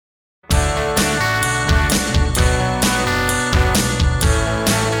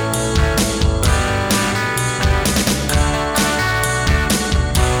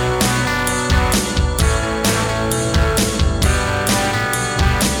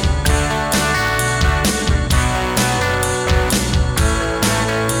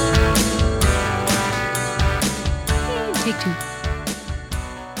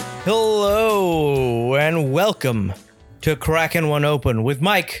Welcome to Cracking One Open with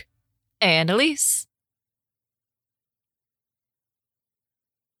Mike and Elise.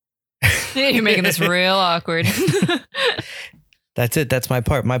 You're making this real awkward. That's it. That's my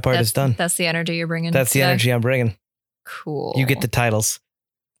part. My part is done. That's the energy you're bringing. That's the energy I'm bringing. Cool. You get the titles.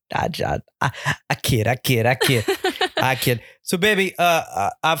 I kid. So, baby,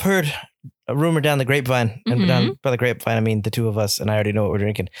 I've heard a rumor down the grapevine, and down by the grapevine, I mean the two of us, and I already know what we're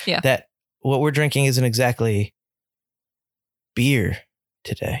drinking. Yeah. That what we're drinking isn't exactly beer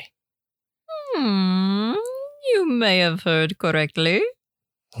today. You may have heard correctly.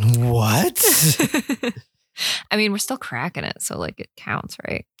 What? I mean, we're still cracking it, so like it counts,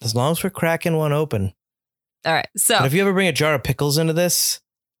 right? As long as we're cracking one open. All right. So, but if you ever bring a jar of pickles into this,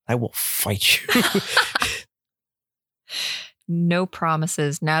 I will fight you. No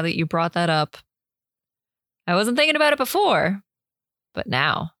promises. Now that you brought that up, I wasn't thinking about it before, but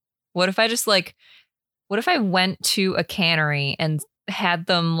now, what if I went to a cannery and had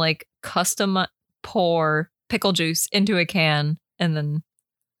them like custom pour pickle juice into a can and then.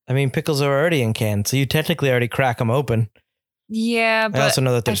 I mean, pickles are already in cans, so you technically already crack them open. Yeah, but I also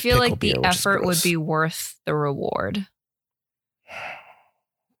know that I there's feel like beer, the effort would be worth the reward.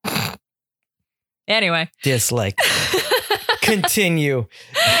 Anyway. Dislike. Continue.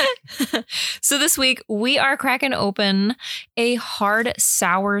 So this week, we are cracking open a hard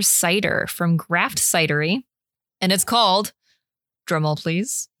sour cider from Graft Cidery, and it's called, drumroll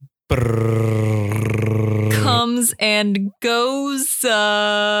please, Comes and Goes.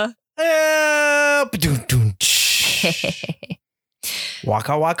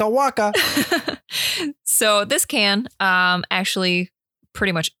 Waka waka waka. So this can, actually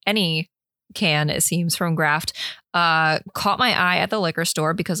pretty much any can, it seems, from Graft, caught my eye at the liquor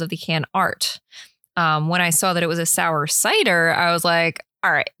store because of the can art. When I saw that it was a sour cider, I was like,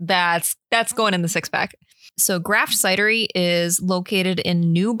 all right, that's going in the 6-pack. So Graft Cidery is located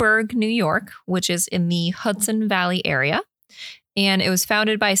in Newburgh, New York, which is in the Hudson Valley area. And it was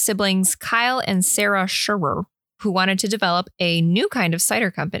founded by siblings Kyle and Sarah Scherer, who wanted to develop a new kind of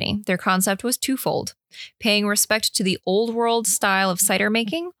cider company. Their concept was twofold: paying respect to the old world style of cider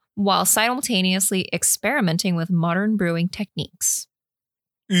making while simultaneously experimenting with modern brewing techniques.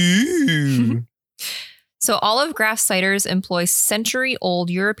 Ooh. So all of Graft ciders employ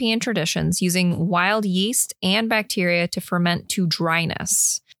century-old European traditions using wild yeast and bacteria to ferment to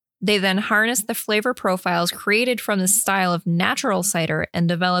dryness. They then harness the flavor profiles created from the style of natural cider and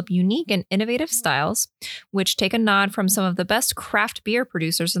develop unique and innovative styles, which take a nod from some of the best craft beer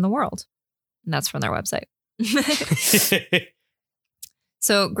producers in the world. And that's from their website.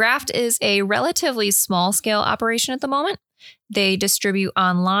 So Graft is a relatively small-scale operation at the moment. They distribute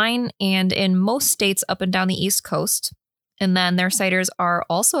online and in most states up and down the East Coast. And then their ciders are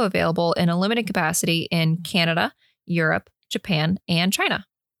also available in a limited capacity in Canada, Europe, Japan, and China.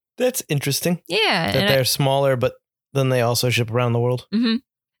 That's interesting. Yeah. That they're smaller, but then they also ship around the world. Mm-hmm.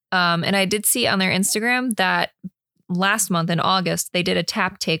 And I did see on their Instagram that last month in August, they did a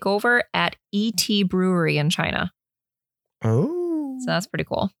tap takeover at ET Brewery in China. Oh. So that's pretty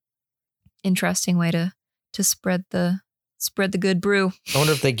cool. Interesting way to spread the good brew. I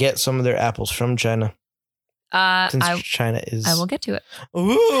wonder if they get some of their apples from China. Since China is... I will get to it.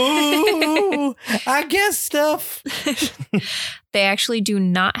 Ooh, I guess stuff. They actually do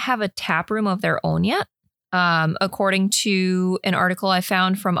not have a tap room of their own yet. According to an article I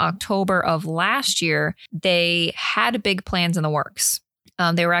found from October of last year, they had big plans in the works.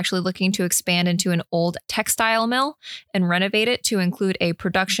 They were actually looking to expand into an old textile mill and renovate it to include a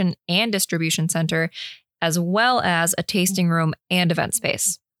production and distribution center, as well as a tasting room and event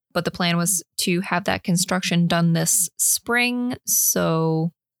space. But the plan was to have that construction done this spring.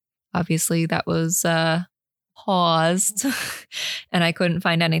 So obviously that was paused and I couldn't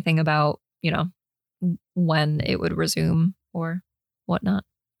find anything about, when it would resume or whatnot.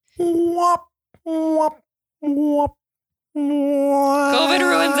 Wop, wop, wop, wop. COVID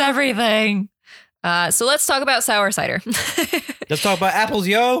ruins everything. So let's talk about sour cider. Let's talk about apples,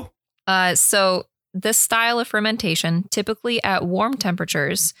 yo. So this style of fermentation, typically at warm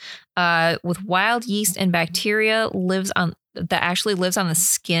temperatures, with wild yeast and bacteria that actually lives on the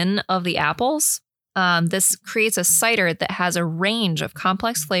skin of the apples. This creates a cider that has a range of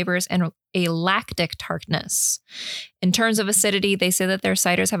complex flavors and a lactic tartness. In terms of acidity, they say that their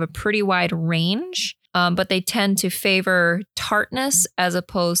ciders have a pretty wide range, but they tend to favor tartness as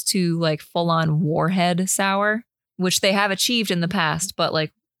opposed to like full-on warhead sour, which they have achieved in the past, but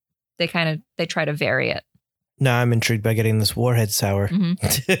like they try to vary it. No, I'm intrigued by getting this warhead sour.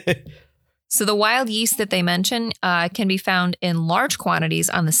 Mm-hmm. So the wild yeast that they mention can be found in large quantities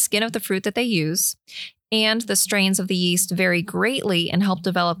on the skin of the fruit that they use. and the strains of the yeast vary greatly and help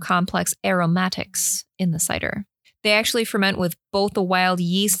develop complex aromatics in the cider. They actually ferment with both the wild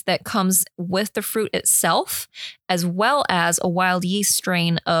yeast that comes with the fruit itself, as well as a wild yeast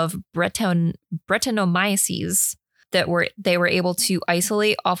strain of Brettanomyces that they were able to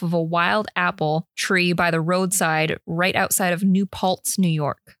isolate off of a wild apple tree by the roadside right outside of New Paltz, New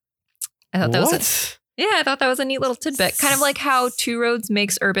York. I thought that was I thought that was a neat little tidbit. Kind of like how Two Roads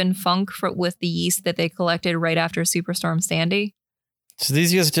makes urban funk with the yeast that they collected right after Superstorm Sandy. So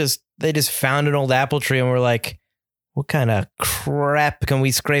these guys they just found an old apple tree and were like, what kind of crap can we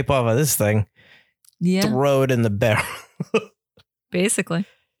scrape off of this thing? Yeah. Throw it in the barrel. Basically.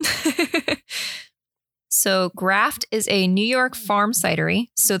 So Graft is a New York farm cidery,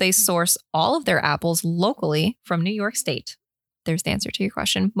 so they source all of their apples locally from New York State. There's the answer to your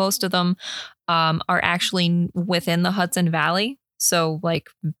question. Most of them are actually within the Hudson Valley, so like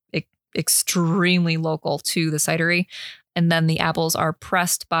extremely local to the cidery. And then the apples are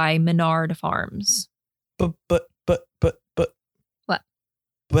pressed by Menard Farms. But what?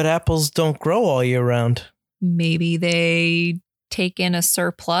 But apples don't grow all year round. Maybe they take in a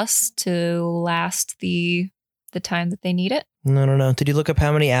surplus to last the time that they need it. No. Did you look up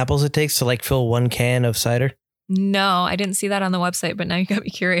how many apples it takes to like fill 1 can of cider? No, I didn't see that on the website, but now you got me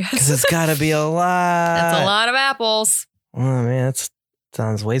curious. Because it's got to be a lot. That's a lot of apples. Oh, man, that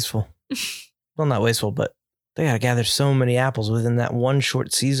sounds wasteful. Well, not wasteful, but they got to gather so many apples within that one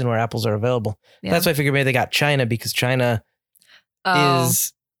short season where apples are available. Yeah. That's why I figured maybe they got China, because China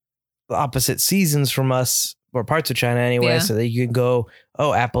is the opposite seasons from us, or parts of China anyway, Yeah. so that you can go,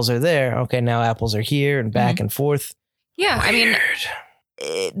 oh, apples are there. Okay, now apples are here and back and forth. Yeah, Weird.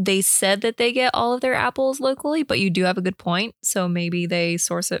 I mean, they said that they get all of their apples locally, but you do have a good point. So maybe they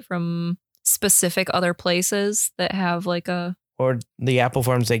source it from specific other places that have like a... Or the apple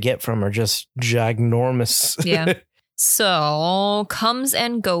farms they get from are just ginormous. Yeah. So Comes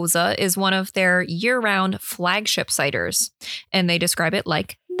and Goza is one of their year-round flagship ciders, and they describe it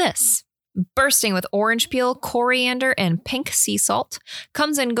like this. Bursting with orange peel, coriander, and pink sea salt,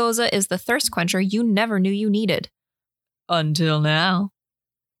 Comes and Goza is the thirst quencher you never knew you needed. Until now.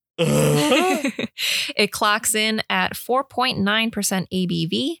 It clocks in at 4.9%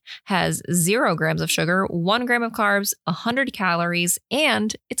 ABV, has 0 grams of sugar, 1 gram of carbs, 100 calories,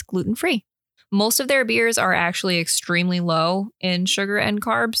 and it's gluten-free. Most of their beers are actually extremely low in sugar and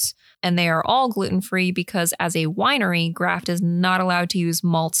carbs, and they are all gluten-free because as a winery, Graft is not allowed to use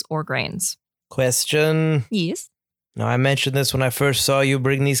malts or grains. Question. Yes. Now, I mentioned this when I first saw you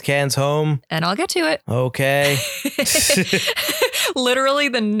bring these cans home. And I'll get to it. Okay. Literally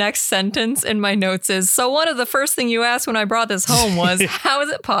the next sentence in my notes is, so one of the first thing you asked when I brought this home was, how is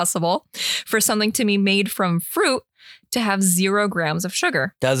it possible for something to be made from fruit to have 0 grams of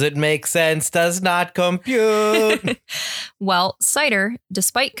sugar? Does it make sense? Does not compute. Well, cider,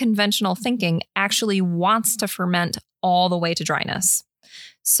 despite conventional thinking, actually wants to ferment all the way to dryness.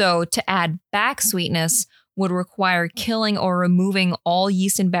 So to add back sweetness would require killing or removing all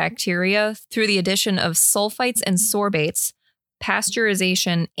yeast and bacteria through the addition of sulfites and sorbates,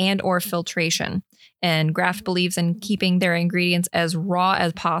 pasteurization, and or filtration. And Graft believes in keeping their ingredients as raw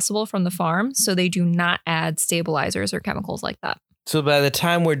as possible from the farm, so they do not add stabilizers or chemicals like that. So by the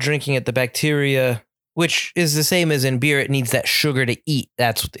time we're drinking it, the bacteria, which is the same as in beer, it needs that sugar to eat.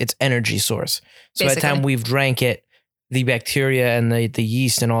 That's its energy source. So by the time we've drank it, the bacteria and the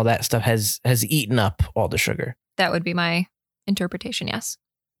yeast and all that stuff has eaten up all the sugar. That would be my interpretation, yes.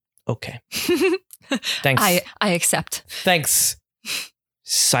 Okay. Thanks. I accept. Thanks,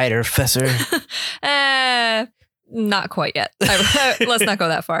 cider fesser. Not quite yet. Let's not go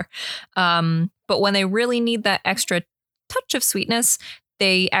that far. But when they really need that extra touch of sweetness,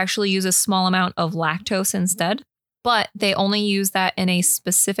 they actually use a small amount of lactose instead. But they only use that in a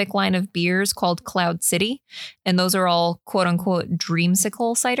specific line of beers called Cloud City. And those are all quote unquote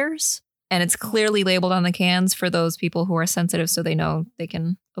dreamsicle ciders. And it's clearly labeled on the cans for those people who are sensitive so they know they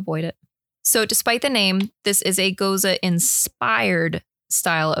can avoid it. So despite the name, this is a Goza inspired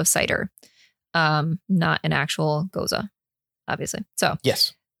style of cider, not an actual Goza, obviously. So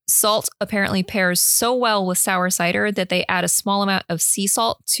Yes. salt apparently pairs so well with sour cider that they add a small amount of sea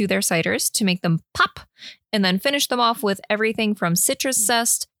salt to their ciders to make them pop, and then finish them off with everything from citrus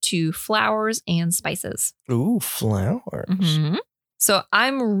zest to flowers and spices. Ooh, flowers. Mm-hmm. So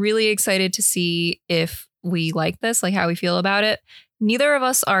I'm really excited to see if we like this, like how we feel about it. Neither of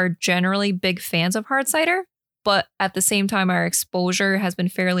us are generally big fans of hard cider, but at the same time, our exposure has been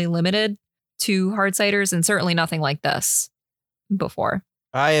fairly limited to hard ciders, and certainly nothing like this before.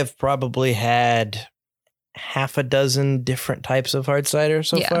 I have probably had half a dozen different types of hard cider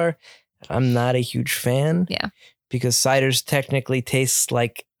so far. I'm not a huge fan. Yeah. Because ciders technically taste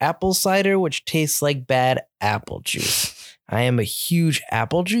like apple cider, which tastes like bad apple juice. I am a huge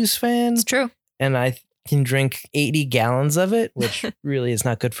apple juice fan. It's true. And I can drink 80 gallons of it, which really is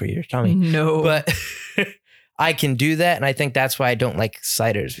not good for your tummy. No. But I can do that. And I think that's why I don't like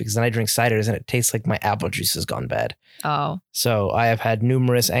ciders, because then I drink ciders and it tastes like my apple juice has gone bad. Oh. So I have had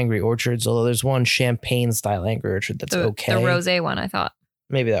numerous Angry Orchards, although there's one champagne style Angry Orchard that's okay. The rosé one, I thought.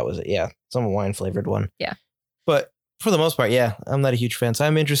 Maybe that was it. Yeah. Some wine flavored one. Yeah. But for the most part, yeah, I'm not a huge fan. So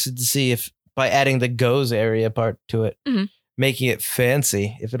I'm interested to see if by adding the goes area part to it, making it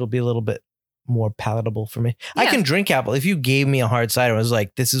fancy, if it'll be a little bit more palatable for me. Yeah. I can drink apple. If you gave me a hard cider and was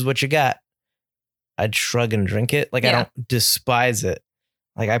like, this is what you got, I'd shrug and drink it. Like, I don't despise it.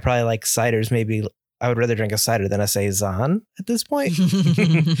 Like, I probably like ciders. Maybe I would rather drink a cider than a Saison at this point.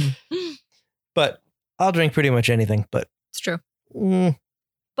 But I'll drink pretty much anything. But it's true.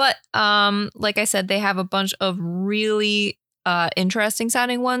 But like I said, they have a bunch of really interesting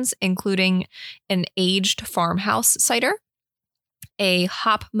sounding ones, including an aged farmhouse cider, a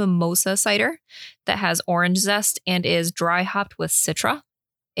hop mimosa cider that has orange zest and is dry hopped with citra,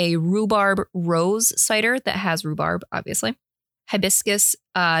 a rhubarb rose cider that has rhubarb, obviously, hibiscus,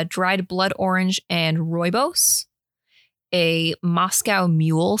 dried blood orange and rooibos, a Moscow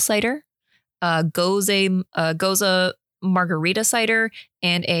mule cider, Goza margarita cider,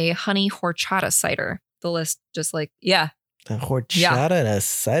 and a honey horchata cider. The list just like, yeah. The horchata and a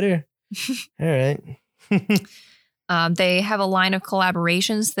cider? All right. They have a line of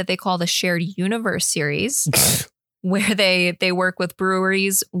collaborations that they call the Shared Universe series, where they work with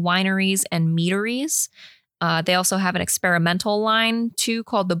breweries, wineries, and meaderies. They also have an experimental line, too,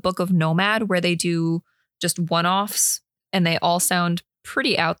 called the Book of Nomad, where they do just one-offs, and they all sound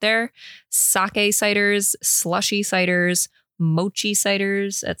pretty out there. Sake ciders, slushy ciders, mochi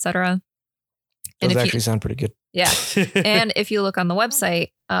ciders, etc. Those actually sound pretty good. Yeah. And if you look on the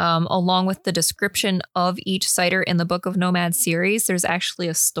website, along with the description of each cider in the Book of Nomad series, there's actually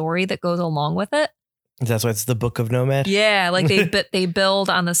a story that goes along with it. That's why it's the Book of Nomad? Yeah, like they build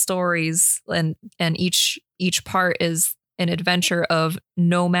on the stories, and each part is an adventure of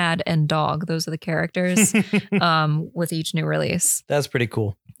nomad and dog. Those are the characters with each new release. That's pretty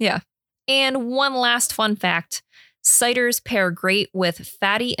cool. Yeah. And one last fun fact. Ciders pair great with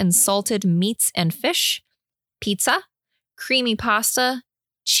fatty and salted meats and fish, pizza, creamy pasta,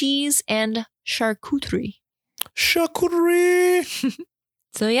 cheese, and charcuterie. Charcuterie!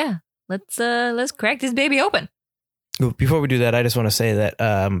 So yeah, let's crack this baby open. Before we do that, I just want to say that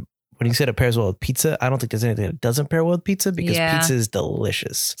when you said it pairs well with pizza, I don't think there's anything that doesn't pair well with pizza, because pizza is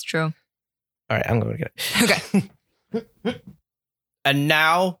delicious. It's true. All right, I'm going to get it. Okay. And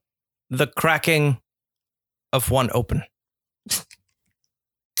now the cracking of one open.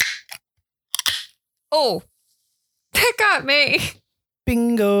 Oh, that got me.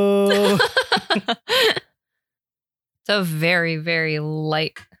 Bingo. It's a very, very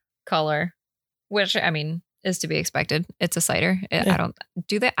light color, which, I mean, is to be expected. It's a cider. Yeah.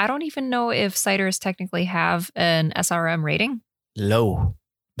 I don't even know if ciders technically have an SRM rating. Low.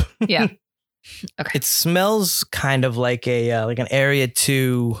 Yeah. Okay. It smells kind of like an Area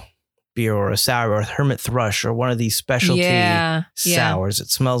 2 beer, or a sour, or a Hermit Thrush, or one of these specialty sours. It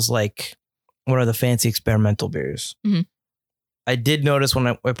smells like one of the fancy experimental beers. Mm-hmm. I did notice when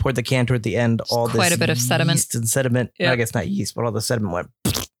I poured the can toward the end, all this quite a bit of sediment. And sediment. Yep. I guess not yeast, but all the sediment went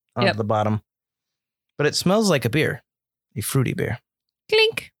onto the bottom. But it smells like a beer, a fruity beer.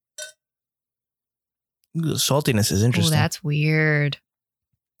 Clink. Ooh, the saltiness is interesting. Oh, that's weird.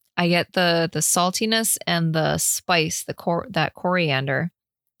 I get the saltiness and the spice, that coriander.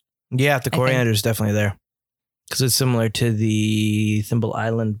 Yeah, the coriander is definitely there, because it's similar to the Thimble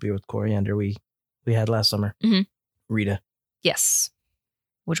Island beer with coriander we had last summer. Mm-hmm. Rita. Yes,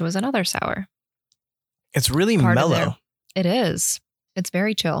 which was another sour. It's really mellow. It is. It's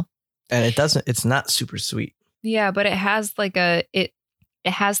very chill, and it's not super sweet. Yeah, but it has it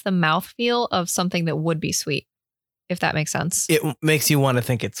has the mouthfeel of something that would be sweet, if that makes sense. It makes you want to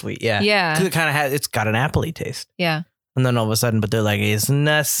think it's sweet. Yeah. Yeah. Because it kind of it's got an appley taste. Yeah. And then all of a sudden, but they're like, it's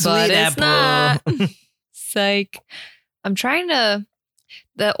not sweet apple. Psych. I'm trying to.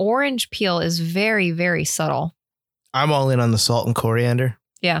 The orange peel is very, very subtle. I'm all in on the salt and coriander.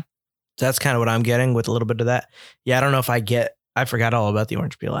 Yeah. That's kind of what I'm getting with a little bit of that. Yeah, I don't know if I forgot all about the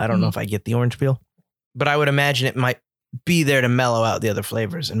orange peel. I don't know if I get the orange peel, but I would imagine it might be there to mellow out the other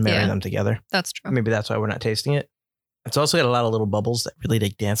flavors and marry them together. That's true. Maybe that's why we're not tasting it. It's also got a lot of little bubbles that really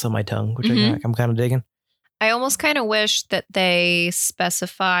dance on my tongue, which I'm kind of digging. I almost kind of wish that they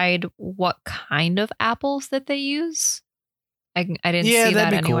specified what kind of apples that they use. I didn't see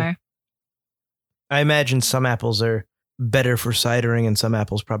that anywhere. I imagine some apples are better for cidering and some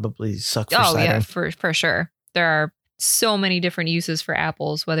apples probably suck for cidering. Yeah, for sure. There are so many different uses for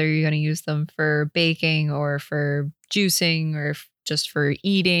apples, whether you're going to use them for baking or for juicing or just for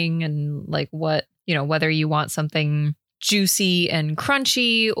eating, and like what, whether you want something juicy and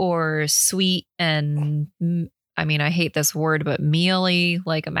crunchy or sweet and, I mean, I hate this word, but mealy,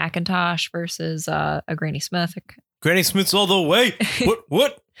 like a Macintosh versus a Granny Smith. Granny Smith's all the way.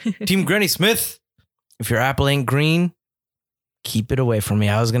 What? Team Granny Smith. If your apple ain't green, keep it away from me.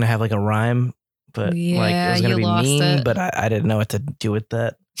 I was going to have like a rhyme, but it was going to be mean, but I didn't know what to do with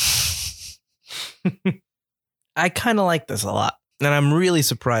that. I kind of like this a lot, and I'm really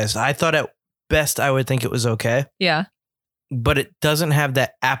surprised. I thought at best I would think it was okay. Yeah. But it doesn't have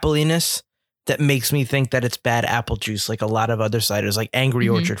that appliness that makes me think that it's bad apple juice like a lot of other ciders, like Angry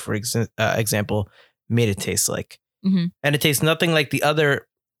Orchard, for example, made it taste like. Mm-hmm. And it tastes nothing like the other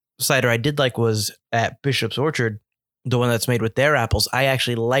cider I did like was at Bishop's Orchard, the one that's made with their apples. I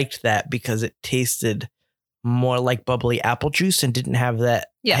actually liked that because it tasted more like bubbly apple juice and didn't have that,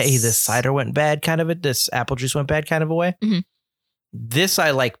 hey, this cider went bad kind of it. This apple juice went bad kind of a way. Mm-hmm. This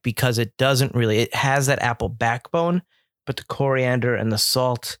I like because it has that apple backbone, but the coriander and the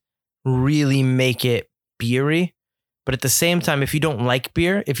salt really make it beery. But at the same time, if you don't like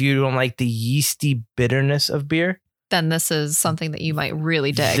beer, if you don't like the yeasty bitterness of beer, then this is something that you might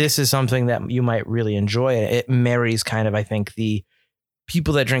really dig. This is something that you might really enjoy. It marries kind of, I think, the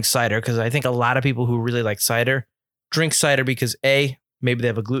people that drink cider, because I think a lot of people who really like cider drink cider because A, maybe they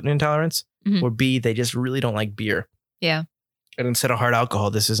have a gluten intolerance, or B, they just really don't like beer. Yeah. And instead of hard alcohol,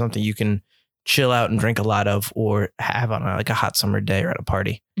 this is something you can chill out and drink a lot of or have on a hot summer day or at a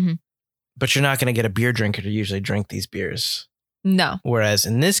party. Mm-hmm. But you're not going to get a beer drinker to usually drink these beers. No. Whereas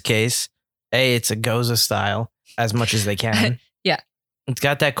in this case, A, it's a Goza style as much as they can. Yeah. It's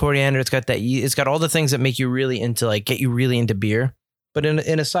got that coriander. It's got all the things that make you really into, get you really into beer, but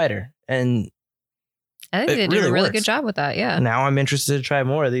in a cider. And I think they did a really good job with that. Yeah. Now I'm interested to try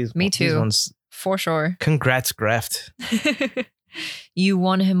more of these. Me too. These ones. For sure. Congrats, Graft. You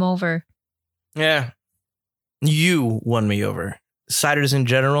won him over. Yeah. You won me over. Ciders in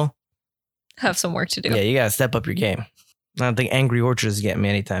general have some work to do. Yeah, you got to step up your game. I don't think Angry Orchard is getting me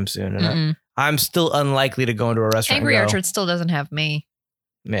anytime soon. And I'm still unlikely to go into a restaurant. Angry Orchard still doesn't have me.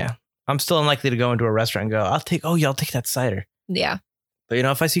 Yeah. I'm still unlikely to go into a restaurant and go, I'll take that cider. Yeah. But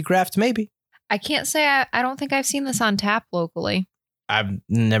if I see Graft, maybe. I can't say I don't think I've seen this on tap locally. I've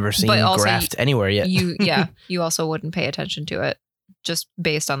never seen Graft anywhere yet. You also wouldn't pay attention to it just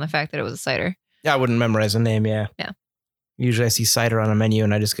based on the fact that it was a cider. Yeah, I wouldn't memorize the name. Yeah. Yeah. Usually I see cider on a menu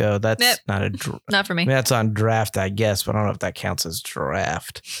and I just go, that's not for me. That's on draft, I guess, but I don't know if that counts as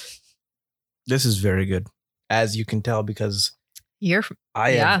draft. This is very good, as you can tell, because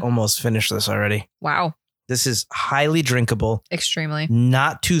I have almost finished this already. Wow. This is highly drinkable. Extremely.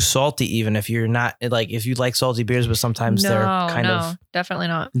 Not too salty, even if you're not if you like salty beers, but sometimes they're kind of definitely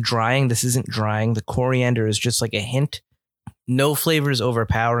not drying. This isn't drying. The coriander is just like a hint. No flavor is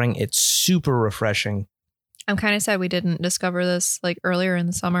overpowering. It's super refreshing. I'm kind of sad we didn't discover this earlier in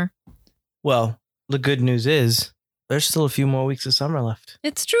the summer. Well, the good news is there's still a few more weeks of summer left.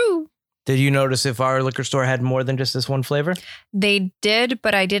 It's true. Did you notice if our liquor store had more than just this one flavor? They did,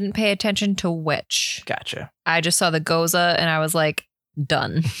 but I didn't pay attention to which. Gotcha. I just saw the Goza and I was like,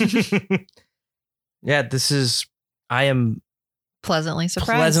 done. Yeah, I am pleasantly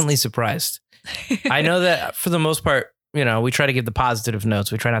surprised. I know that for the most part, we try to give the positive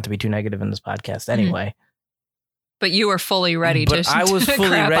notes. We try not to be too negative in this podcast anyway. But you were fully ready to I was fully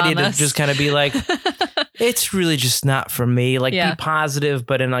ready to just kind of be like, it's really just not for me. Be positive,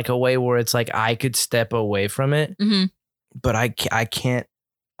 but in a way where it's I could step away from it. Mm-hmm. But I can't.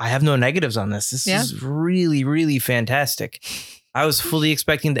 I have no negatives on this. This is really, really fantastic. I was fully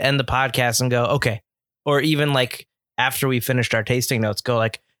expecting to end the podcast and go, okay. Or even after we finished our tasting notes, go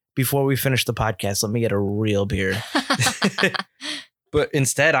before we finish the podcast, let me get a real beer. But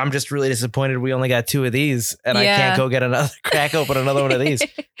instead, I'm just really disappointed we only got 2 of these and I can't go get crack open another one of these.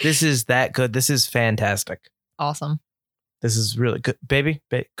 This is that good. This is fantastic. Awesome. This is really good. Baby,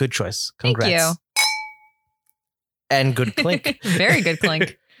 good choice. Congrats. Thank you. And good clink. Very good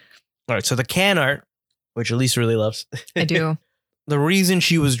clink. All right. So the can art, which Elise really loves. I do. The reason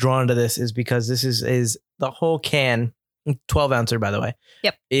she was drawn to this is because this is the whole can, 12 ouncer, by the way.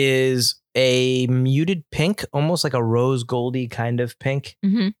 Yep. Is a muted pink, almost like a rose goldy kind of pink,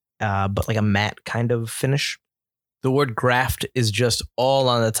 but a matte kind of finish. The word Graft is just all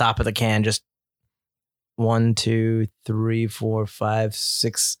on the top of the can, just 1, 2, 3, 4, 5,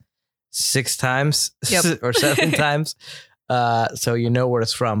 6 times or 7 times. So you know where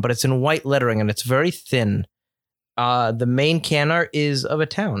it's from. But it's in white lettering and it's very thin. The main can art is of a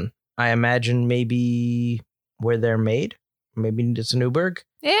town. I imagine maybe where they're made. Maybe it's Newburgh.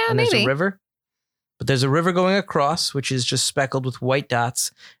 Yeah, and maybe. There's a river. But there's a river going across, which is just speckled with white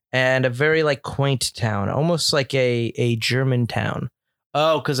dots. And a very like quaint town. Almost like a German town.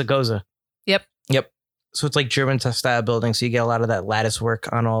 Oh, because of Goza. Yep. So it's like German style buildings. So you get a lot of that lattice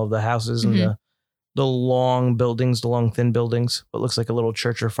work on all of the houses and the long buildings, the long thin buildings. What looks like a little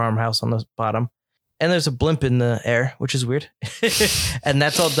church or farmhouse on the bottom. And there's a blimp in the air, which is weird. And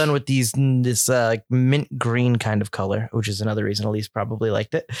that's all done with this mint green kind of color, which is another reason Elise probably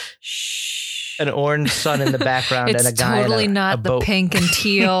liked it. Shh. An orange sun in the background and a guy totally in a not the boat. pink and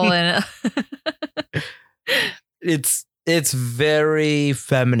teal and It's very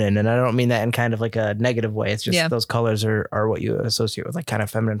feminine, and I don't mean that in kind of like a negative way. It's just those colors are what you associate with like kind of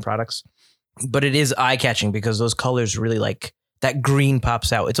feminine products. But it is eye-catching because those colors really like that green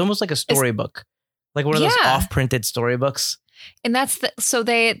pops out. It's almost like a storybook. Like one of those off-printed storybooks. And that's so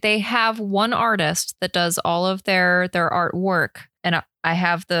they have one artist that does all of their artwork. And I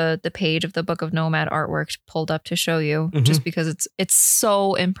have the page of the Book of Nomad artwork pulled up to show you just because it's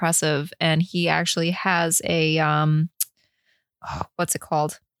so impressive. And he actually has a what's it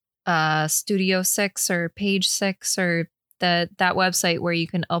called? Studio 6 or Page 6 or that website where you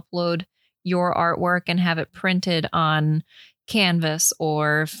can upload your artwork and have it printed on canvas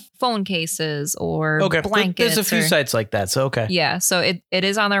or phone cases or blankets. There's a few sites like that. So, okay. Yeah. So it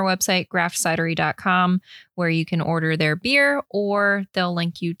is on their website, graftcidery.com, where you can order their beer or they'll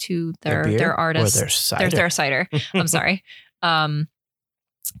link you to their artist. Or their cider. Their cider. I'm sorry.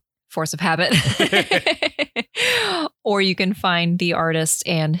 Force of habit. Or you can find the artist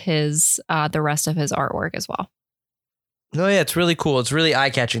and his the rest of his artwork as well. Oh, yeah. It's really cool. It's really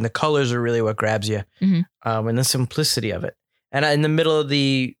eye-catching. The colors are really what grabs you. And the simplicity of it. And in the middle of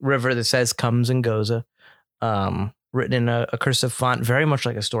the river that says comes and goes, written in a cursive font, very much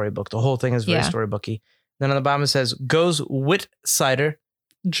like a storybook. The whole thing is very storybooky. Then on the bottom it says goes wit cider,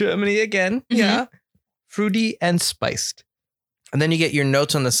 Germany again. Yeah. Fruity and spiced. And then you get your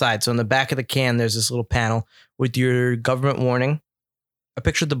notes on the side. So on the back of the can, there's this little panel with your government warning. A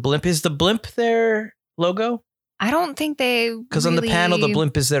picture of the blimp. Is the blimp their logo? I don't think they Because on the panel, the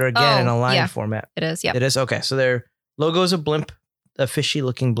blimp is there again in a line format. It is, yeah. It is? Okay. So their logo is a blimp, a fishy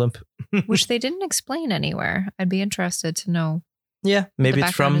looking blimp. Which they didn't explain anywhere. I'd be interested to know. Yeah. Maybe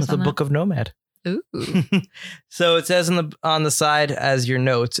it's from the Book of Nomad. Ooh. So it says on the side as your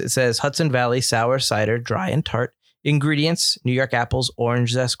notes, it says Hudson Valley sour cider, dry and tart. Ingredients, New York apples,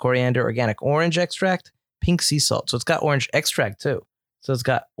 orange zest, coriander, organic orange extract, pink sea salt. So it's got orange extract too. So it's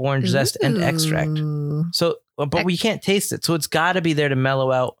got orange zest and extract. So, but we can't taste it. So it's got to be there to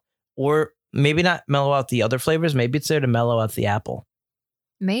mellow out, or maybe not mellow out the other flavors. Maybe it's there to mellow out the apple.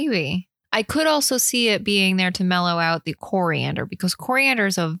 Maybe. I could also see it being there to mellow out the coriander because coriander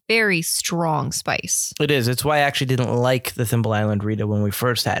is a very strong spice. It is. It's why I actually didn't like the Thimble Island Rita when we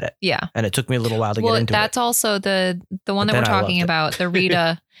first had it. Yeah. And it took me a little while to get into it. That's also the one that we're talking about. The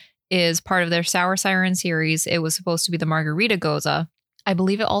Rita is part of their Sour Siren series. It was supposed to be the Margarita Goza. I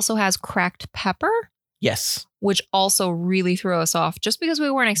believe it also has cracked pepper. Yes. Which also really threw us off just because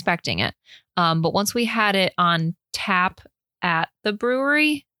we weren't expecting it. But once we had it on tap at the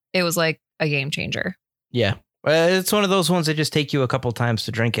brewery, it was like a game changer. Yeah. It's one of those ones that just take you a couple times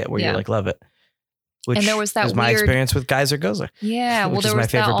to drink it where you like love it. Which and there was that is my experience with Geyser Goza. Yeah. Well, there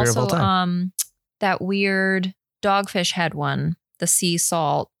was that also that weird Dogfish had one, the sea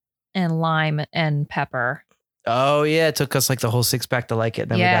salt and lime and pepper. Oh, yeah. It took us like the whole 6-pack to like it.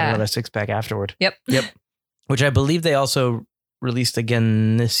 Then we got another 6-pack afterward. Yep. Which I believe they also released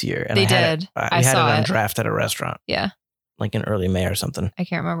again this year. And they did. I had it on draft at a restaurant. Yeah. Like in early May or something. I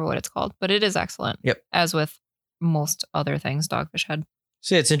can't remember what it's called, but it is excellent. Yep. As with most other things Dogfish had.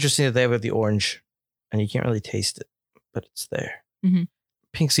 So it's interesting that they have the orange and you can't really taste it, but it's there.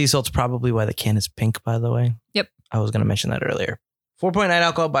 Pink sea salt's probably why the can is pink, by the way. Yep. I was going to mention that earlier. 4.9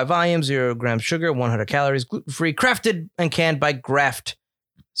 alcohol by volume, 0 grams sugar, 100 calories, gluten-free, crafted and canned by Graft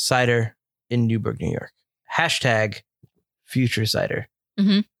Cider in Newburgh, New York. Hashtag future cider.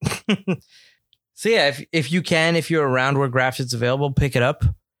 So yeah, if you can, if you're around where Graft is available, pick it up.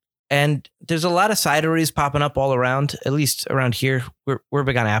 And there's a lot of cideries popping up all around, at least around here. We're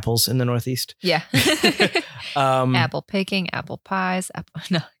big on apples in the Northeast. Yeah. Apple picking, apple pies,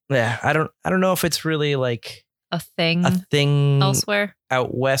 no. Yeah, I don't know if it's really like a thing elsewhere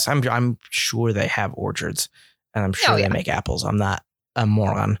out west. I'm sure they have orchards, and I'm sure they make apples. I'm not a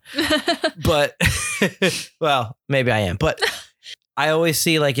moron, but well, maybe I am. But I always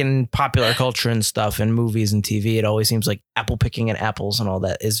see like in popular culture and stuff and movies and TV, it always seems like apple picking and apples and all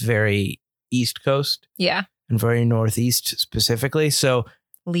that is very East Coast. Yeah. And very Northeast specifically. So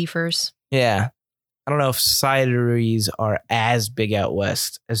leafers. Yeah. I don't know if cideries are as big out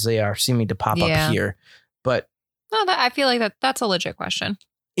West as they are seeming to pop up here. But no, I feel like that's a legit question.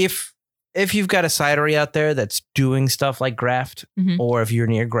 If you've got a cidery out there that's doing stuff like Graft, or if you're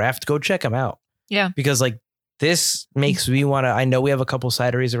near Graft, go check them out. Yeah. Because like this makes me want to, I know we have a couple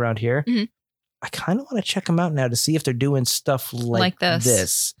cideries around here. I kind of want to check them out now to see if they're doing stuff like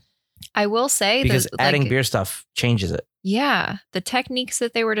this. I will say because adding beer stuff changes it. Yeah. The techniques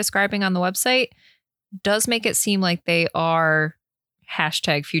that they were describing on the website does make it seem like they are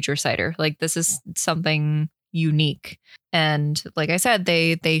 #future cider. Like this is something unique. And like I said,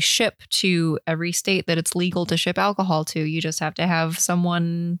 they ship to every state that it's legal to ship alcohol to. You just have to have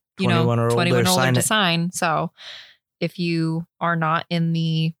someone, 21 or older to sign. So if you are not in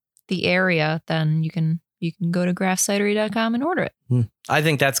the area, then you can go to graftcidery.com and order it. I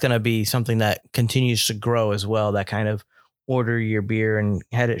think that's going to be something that continues to grow as well. That kind of order your beer and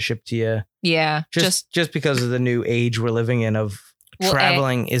had it shipped to you. Yeah. Just because of the new age we're living in of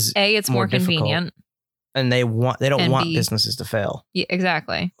traveling it's more convenient. And they don't want businesses to fail. Yeah,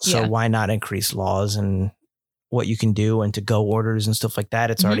 exactly. So why not increase laws and what you can do and to go orders and stuff like that?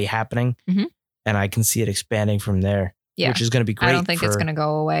 It's already happening. And I can see it expanding from there. Yeah. Which is going to be great. I don't think it's going to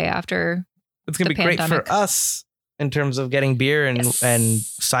go away after. It's going to be great for us in terms of getting beer and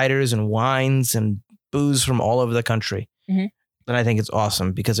ciders and wines and booze from all over the country. And I think it's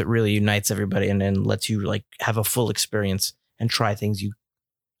awesome because it really unites everybody and then lets you like have a full experience and try things you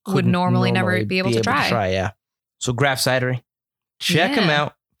would normally never be able to try. Yeah. So Graft Cidery, check them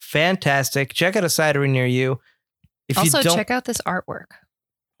out. Fantastic. Check out a cidery near you. If also, you don't, check out this artwork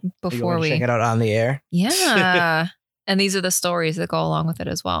before we check it out on the air. Yeah. And these are the stories that go along with it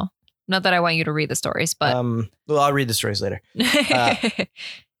as well. Not that I want you to read the stories, but well, I'll read the stories later.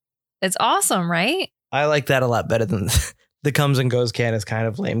 It's awesome, right? I like that a lot better than the Comes and Goes can is kind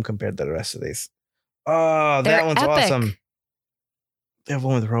of lame compared to the rest of these. Oh, that one's epic. Awesome. They have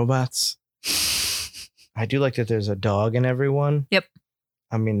one with robots. I do like that there's a dog in every one. Yep.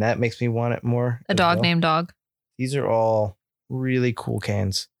 I mean, that makes me want it more. A dog named Dog. These are all really cool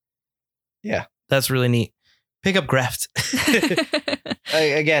cans. Yeah, that's really neat. Pick up Graft.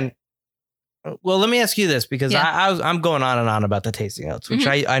 Again, well, let me ask you this because I'm going on and on about the tasting notes, which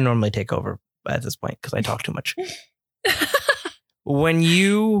I normally take over at this point because I talk too much.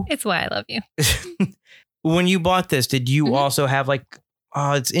 It's why I love you. When you bought this, did you also have like,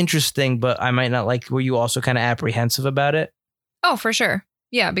 oh, it's interesting, but I might not like, were you also kind of apprehensive about it? Oh, for sure.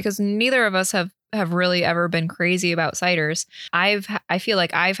 Yeah, because neither of us have really ever been crazy about ciders. I feel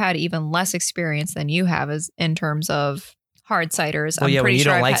like I've had even less experience than you have as in terms of hard ciders. Well, when you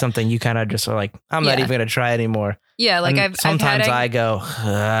don't like something, you kind of just are like, I'm not even going to try anymore. Yeah, like sometimes I go,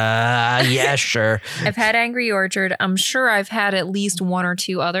 yeah, sure. I've had Angry Orchard. I'm sure I've had at least one or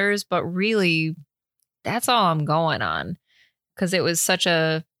two others, but really, that's all I'm going on because it was such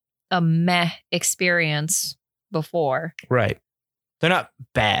a meh experience before. Right. They're not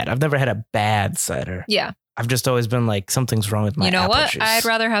bad. I've never had a bad cider. Yeah. I've just always been like, something's wrong with my apple what? juice. I'd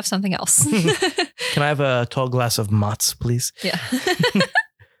rather have something else. Can I have a tall glass of Mott's, please? Yeah.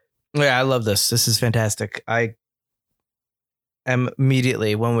 Yeah, I love this. This is fantastic. I am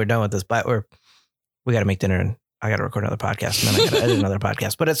immediately, when we're done with this, we got to make dinner and I got to record another podcast and then I got to edit another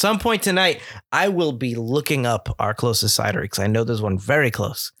podcast. But at some point tonight, I will be looking up our closest cidery because I know there's one very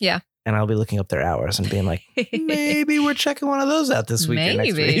close. Yeah. And I'll be looking up their hours and being like, maybe we're checking one of those out this week or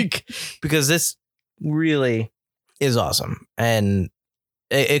next week. Because this really is awesome. And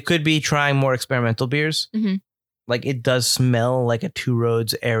it could be trying more experimental beers. Like it does smell like a Two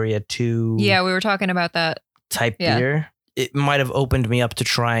Roads Area 2. Yeah, we were talking about that. Type beer. It might have opened me up to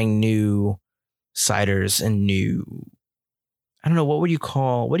trying new ciders and new, I don't know, what do you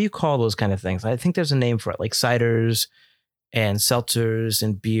call those kind of things? I think there's a name for it, like ciders and seltzers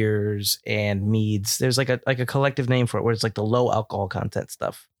and beers and meads. There's like a collective name for it where it's like the low alcohol content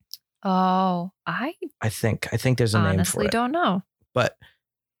stuff. Oh, I think there's a name for it. Honestly, don't know. But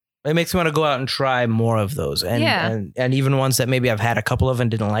it makes me want to go out and try more of those. And even ones that maybe I've had a couple of and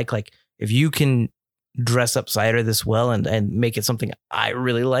didn't like if you can dress up cider this well and make it something I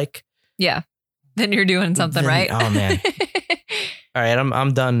really like. Yeah. Then you're doing something right. Oh man. All right,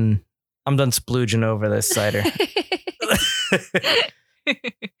 I'm done splooging over this cider.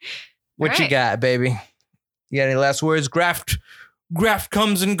 What you got, baby? You got any last words? Graft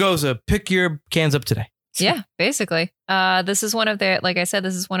comes and goes. Pick your cans up today. Yeah, basically. This is one of their, like I said,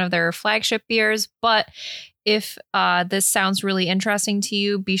 this is one of their flagship beers. But if this sounds really interesting to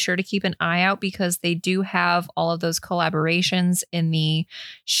you, be sure to keep an eye out because they do have all of those collaborations in the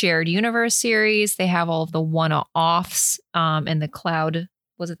Shared Universe series. They have all of the one-offs in the Cloud.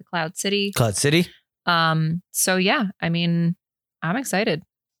 Was it the Cloud City? Cloud City. So yeah, I mean, I'm excited.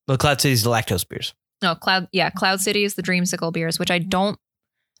 Well, Cloud City is the lactose beers. No, Cloud City is the Dreamsicle beers, which I don't.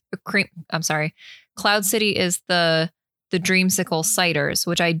 I'm sorry. Cloud City is the Dreamsicle ciders,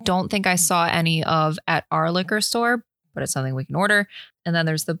 which I don't think I saw any of at our liquor store, but it's something we can order. And then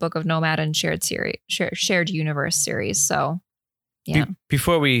there's the Book of Nomad and Shared Universe series. So, yeah.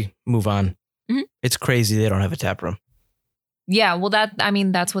 Before we move on, It's crazy they don't have a tap room. Yeah, well,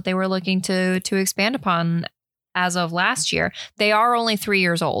 that's what they were looking to expand upon as of last year. They are only 3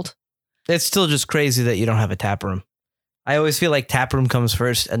 years old. It's still just crazy that you don't have a tap room. I always feel like tap room comes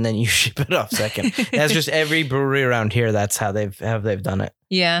first and then you ship it off second. That's just every brewery around here. That's how they've done it.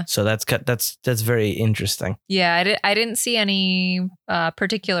 Yeah. So that's very interesting. Yeah, I didn't see any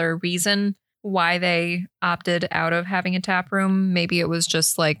particular reason why they opted out of having a tap room. Maybe it was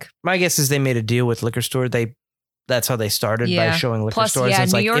just like, my guess is they made a deal with liquor store. That's how they started by showing liquor stores. Yeah,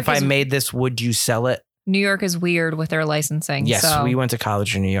 it's New like, York if I made this, would you sell it? New York is weird with their licensing. Yes, so. we went to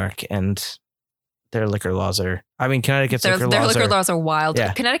college in New York and their liquor laws are, Connecticut's their liquor laws are wild.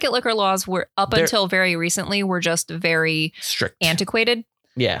 Yeah. Connecticut liquor laws were until very recently were just very strict, antiquated.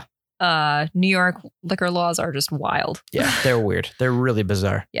 Yeah. New York liquor laws are just wild. Yeah, they're weird. They're really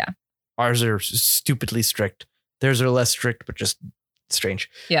bizarre. Yeah. Ours are stupidly strict. Theirs are less strict, but just strange.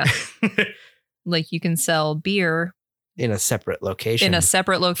 Yeah. Like you can sell beer in a separate location. From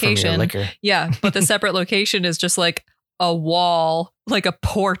your liquor. Yeah. But the separate location is just like a wall, like a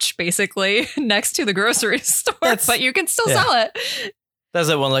porch, basically, next to the grocery store. But you can still sell it. That's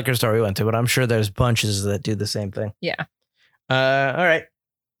that one liquor store we went to, but I'm sure there's bunches that do the same thing. Yeah. All right.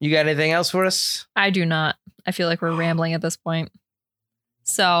 You got anything else for us? I do not. I feel like we're rambling at this point.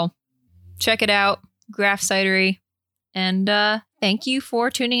 So check it out, Graft Cidery. And thank you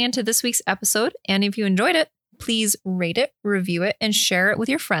for tuning into this week's episode. And if you enjoyed it, please rate it, review it, and share it with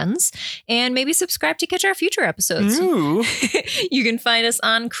your friends. And maybe subscribe to catch our future episodes. Ooh. You can find us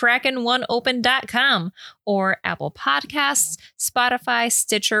on KrakenOneOpen.com or Apple Podcasts, Spotify,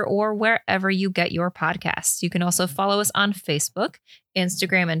 Stitcher, or wherever you get your podcasts. You can also follow us on Facebook,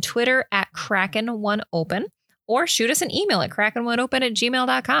 Instagram, and Twitter at KrakenOneOpen. Or shoot us an email at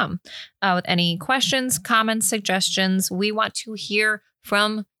KrakenOneOpen@gmail.com with any questions, comments, suggestions. We want to hear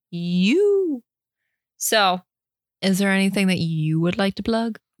from you. So, is there anything that you would like to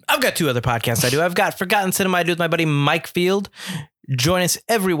plug? I've got 2 other podcasts I do. I've got Forgotten Cinema I do with my buddy Mike Field. Join us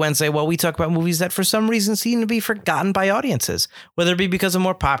every Wednesday while we talk about movies that for some reason seem to be forgotten by audiences. Whether it be because a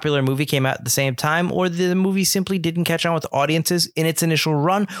more popular movie came out at the same time or the movie simply didn't catch on with audiences in its initial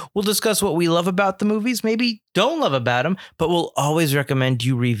run, we'll discuss what we love about the movies, maybe don't love about them, but we'll always recommend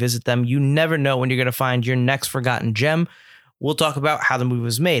you revisit them. You never know when you're going to find your next forgotten gem. We'll talk about how the movie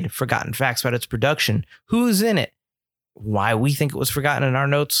was made, forgotten facts about its production, who's in it, why we think it was forgotten in our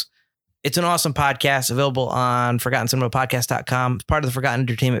notes. It's an awesome podcast available on ForgottenCinemaPodcast.com. It's part of the Forgotten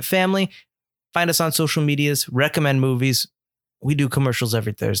Entertainment family. Find us on social medias, recommend movies. We do commercials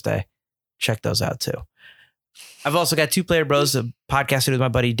every Thursday. Check those out too. I've also got 2 Player Bros, a podcast with my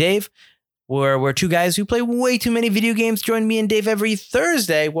buddy Dave, where we're 2 guys who play way too many video games. Join me and Dave every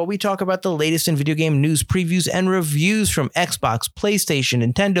Thursday while we talk about the latest in video game news, previews, and reviews from Xbox, PlayStation,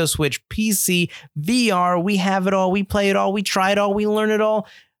 Nintendo Switch, PC, VR. We have it all. We play it all. We try it all. We learn it all.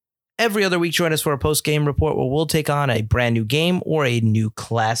 Every other week, join us for a post-game report where we'll take on a brand new game or a new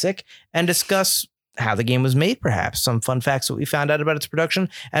classic and discuss how the game was made, perhaps some fun facts that we found out about its production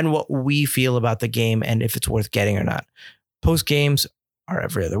and what we feel about the game and if it's worth getting or not. Post-games are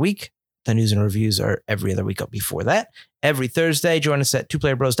every other week. The news and reviews are every other week up before that. Every Thursday, join us at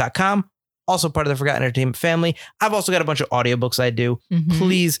twoplayerbros.com. Also part of the Forgotten Entertainment family. I've also got a bunch of audiobooks I do. Mm-hmm.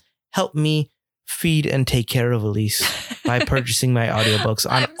 Please help me feed and take care of Elise by purchasing my audiobooks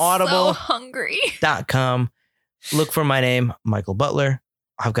on audible.com. Look for my name, Michael Butler.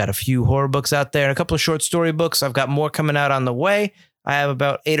 I've got a few horror books out there and a couple of short story books. I've got more coming out on the way. I have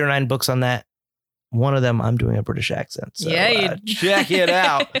about 8 or 9 books on that. One of them, I'm doing a British accent. So check it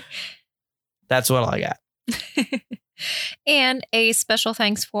out. That's what I got. And a special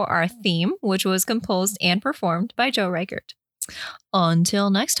thanks for our theme, which was composed and performed by Joe Reichert. Until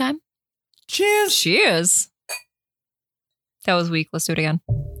next time. Cheers. Cheers. That was weak. Let's do it again.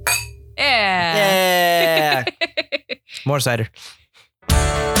 Yeah. More cider.